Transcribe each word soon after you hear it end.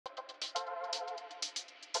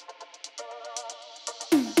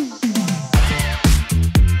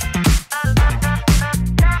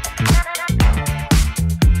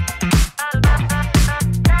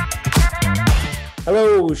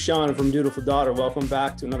Hello, Sean from Dutiful Daughter. Welcome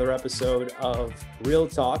back to another episode of Real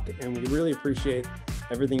Talk, and we really appreciate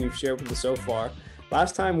everything you've shared with us so far.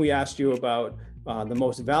 Last time we asked you about the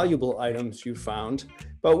most valuable items you found,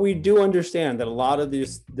 but we do understand that a lot of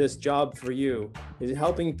this job for you is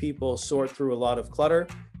helping people sort through a lot of clutter.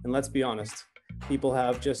 And let's be honest, people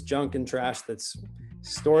have just junk and trash that's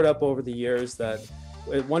stored up over the years that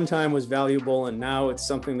at one time was valuable, and now it's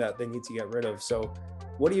something that they need to get rid of. So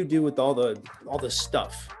what do you do with all the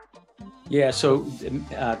stuff? Yeah, so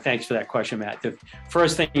thanks for that question, Matt. The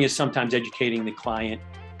first thing is sometimes educating the client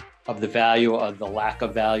of the value or the lack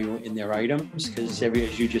of value in their items, because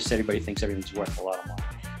as you just said, everybody thinks everything's worth a lot of money.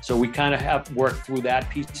 So we kind of have worked through that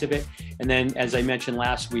piece of it. And then, as I mentioned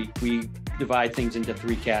last week, we divide things into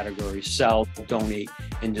three categories: sell, donate,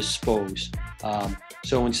 and dispose.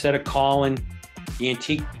 So instead of calling the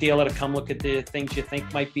antique dealer to come look at the things you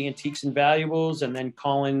think might be antiques and valuables, and then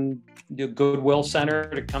calling the Goodwill Center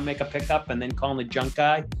to come make a pickup, and then calling the junk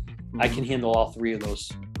guy, I can handle all three of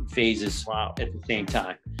those phases at the same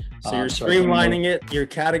time. So you're streamlining it, you're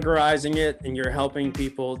categorizing it, and you're helping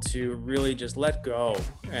people to really just let go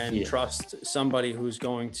and trust somebody who's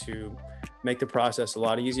going to make the process a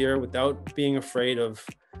lot easier without being afraid of,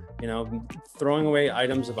 throwing away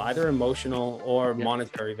items of either emotional or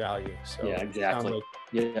monetary value. So yeah, exactly.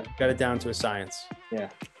 Got it down to a science.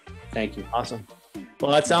 Yeah. Thank you. Awesome.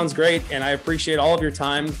 Well, that sounds great. And I appreciate all of your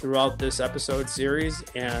time throughout this episode series.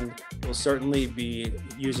 And we'll certainly be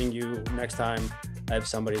using you next time I have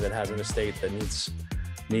somebody that has an estate that needs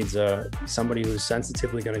somebody who's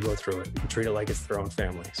sensitively going to go through it and treat it like it's their own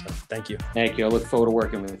family. So thank you. Thank you. I look forward to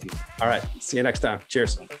working with you. All right. See you next time.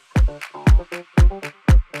 Cheers.